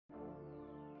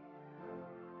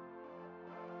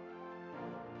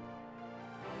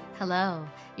Hello,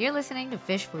 you're listening to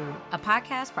Fish Food, a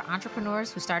podcast for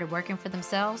entrepreneurs who started working for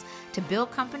themselves to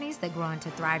build companies that grow into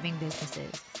thriving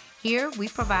businesses. Here, we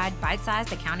provide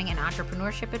bite-sized accounting and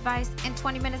entrepreneurship advice in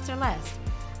 20 minutes or less.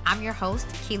 I'm your host,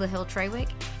 Keela Hill-Trawick,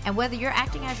 and whether you're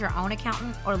acting as your own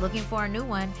accountant or looking for a new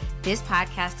one, this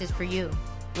podcast is for you.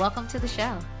 Welcome to the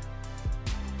show.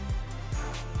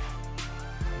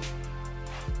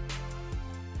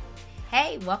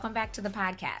 Hey, welcome back to the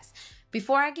podcast.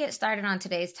 Before I get started on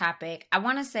today's topic, I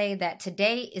want to say that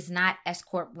today is not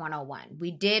S-Corp 101.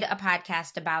 We did a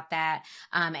podcast about that,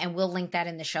 and we'll link that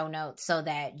in the show notes so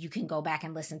that you can go back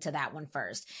and listen to that one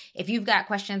first. If you've got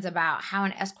questions about how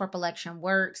an S-Corp election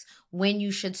works, when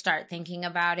you should start thinking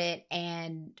about it,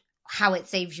 and how it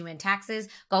saves you in taxes,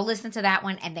 go listen to that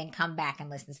one and then come back and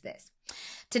listen to this.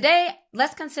 Today,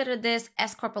 let's consider this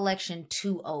S-Corp Election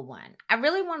 201. I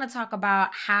really want to talk about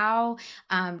how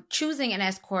choosing an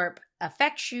S-Corp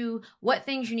affects you, what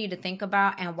things you need to think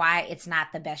about, and why it's not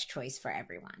the best choice for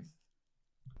everyone.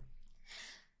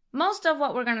 Most of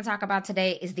what we're going to talk about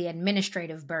today is the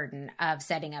administrative burden of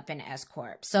setting up an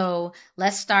S-Corp. So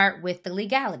let's start with the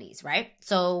legalities, right?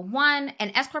 So one,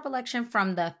 an S-Corp election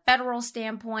from the federal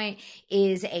standpoint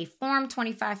is a Form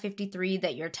 2553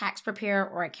 that your tax preparer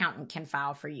or accountant can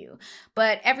file for you.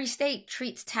 But every state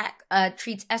treats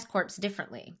S-Corps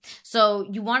differently. So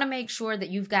you want to make sure that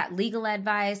you've got legal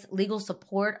advice, legal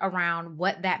support around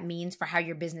what that means for how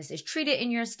your business is treated in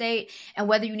your state and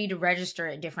whether you need to register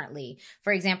it differently.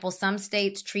 For example, some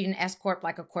states treat an S-Corp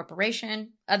like a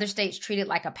corporation. Other states treat it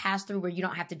like a pass-through where you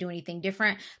don't have to do anything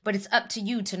different, but it's up to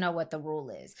you to know what the rule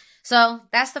is. So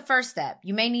that's the first step.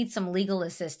 You may need some legal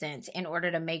assistance in order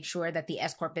to make sure that the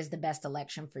S-Corp is the best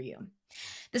election for you.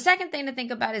 The second thing to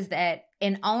think about is that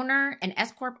an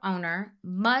S-Corp owner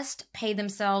must pay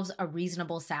themselves a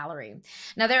reasonable salary.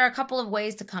 Now, there are a couple of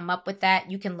ways to come up with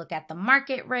that. You can look at the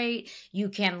market rate. You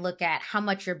can look at how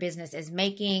much your business is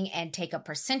making and take a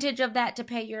percentage of that to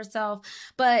pay yourself.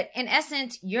 But in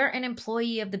essence, you're an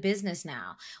employee of the business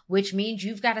now, which means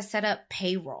you've got to set up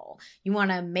payroll. You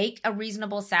want to make a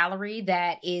reasonable salary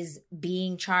that is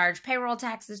being charged payroll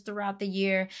taxes throughout the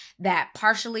year that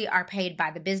partially are paid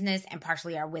by the business and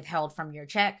partially are withheld from your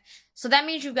check. So that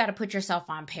means you've got to put yourself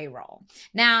on payroll.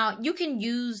 Now, you can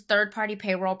use third-party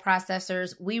payroll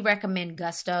processors. We recommend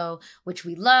Gusto, which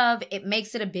we love. It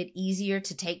makes it a bit easier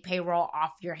to take payroll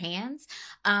off your hands,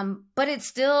 but it's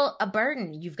still a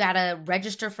burden. You've got to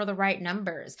register for the right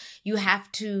numbers. You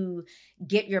have to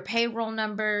get your payroll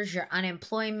numbers, your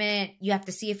unemployment. You have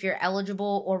to see if you're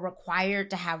eligible or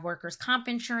required to have workers' comp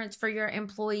insurance for your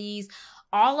employees.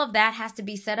 All of that has to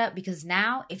be set up because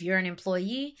now if you're an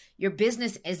employee, your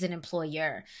business is an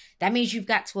employer. That means you've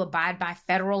got to abide by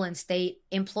federal and state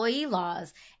employee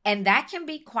laws. And that can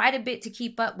be quite a bit to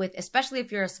keep up with, especially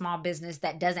if you're a small business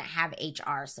that doesn't have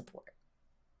HR support.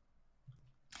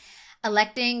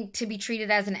 Electing to be treated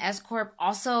as an S-Corp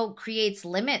also creates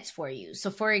limits for you.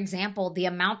 So for example, the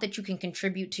amount that you can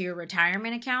contribute to your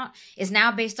retirement account is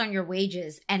now based on your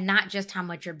wages and not just how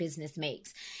much your business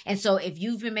makes. And so if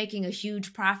you've been making a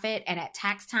huge profit and at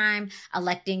tax time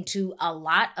electing to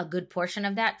allot a good portion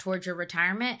of that towards your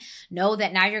retirement, know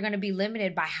that now you're going to be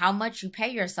limited by how much you pay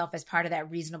yourself as part of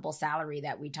that reasonable salary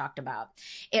that we talked about.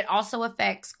 It also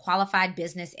affects qualified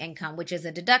business income, which is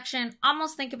a deduction.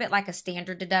 Almost think of it like a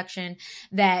standard deduction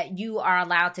that you are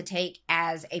allowed to take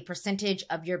as a percentage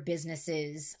of your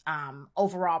business's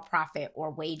overall profit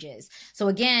or wages. So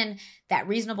again, that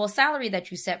reasonable salary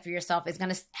that you set for yourself is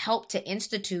going to help to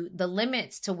institute the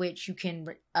limits to which you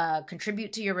can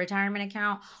contribute to your retirement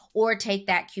account or take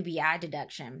that QBI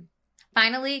deduction.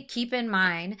 Finally, keep in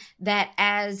mind that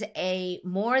as a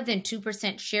more than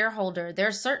 2% shareholder, there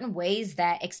are certain ways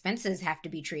that expenses have to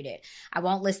be treated. I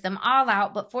won't list them all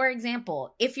out, but for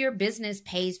example, if your business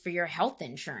pays for your health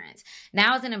insurance,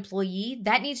 now as an employee,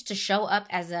 that needs to show up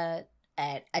as an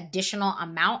additional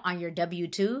amount on your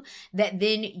W-2 that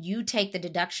then you take the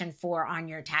deduction for on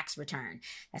your tax return.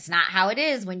 That's not how it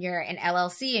is when you're an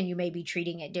LLC and you may be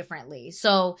treating it differently.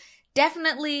 So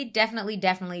definitely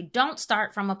don't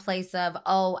start from a place of,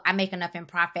 oh, I make enough in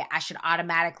profit, I should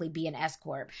automatically be an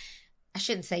S-Corp. I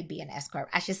shouldn't say be an S-Corp.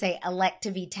 I should say elect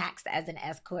to be taxed as an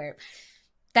S-Corp.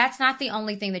 That's not the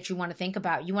only thing that you want to think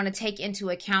about. You want to take into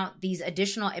account these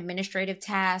additional administrative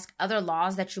tasks, other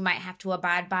laws that you might have to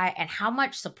abide by, and how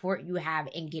much support you have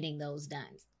in getting those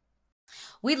done.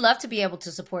 We'd love to be able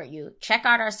to support you. Check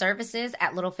out our services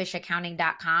at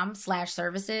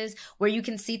littlefishaccounting.com/services, where you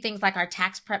can see things like our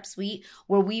tax prep suite,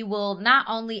 where we will not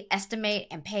only estimate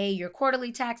and pay your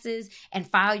quarterly taxes and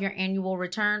file your annual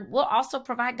return, we'll also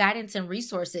provide guidance and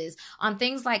resources on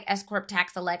things like S-Corp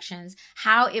tax elections,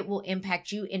 how it will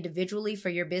impact you individually for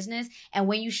your business, and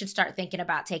when you should start thinking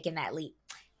about taking that leap.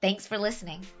 Thanks for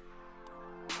listening.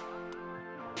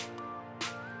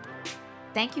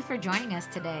 Thank you for joining us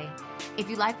today. If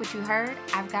you like what you heard,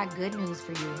 I've got good news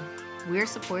for you. We're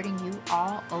supporting you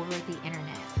all over the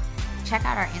internet. Check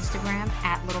out our Instagram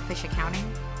at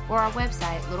littlefishaccounting or our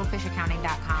website,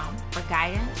 littlefishaccounting.com, for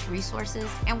guidance, resources,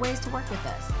 and ways to work with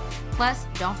us. Plus,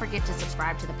 don't forget to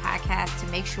subscribe to the podcast to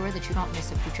make sure that you don't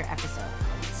miss a future episode.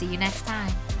 See you next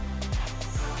time.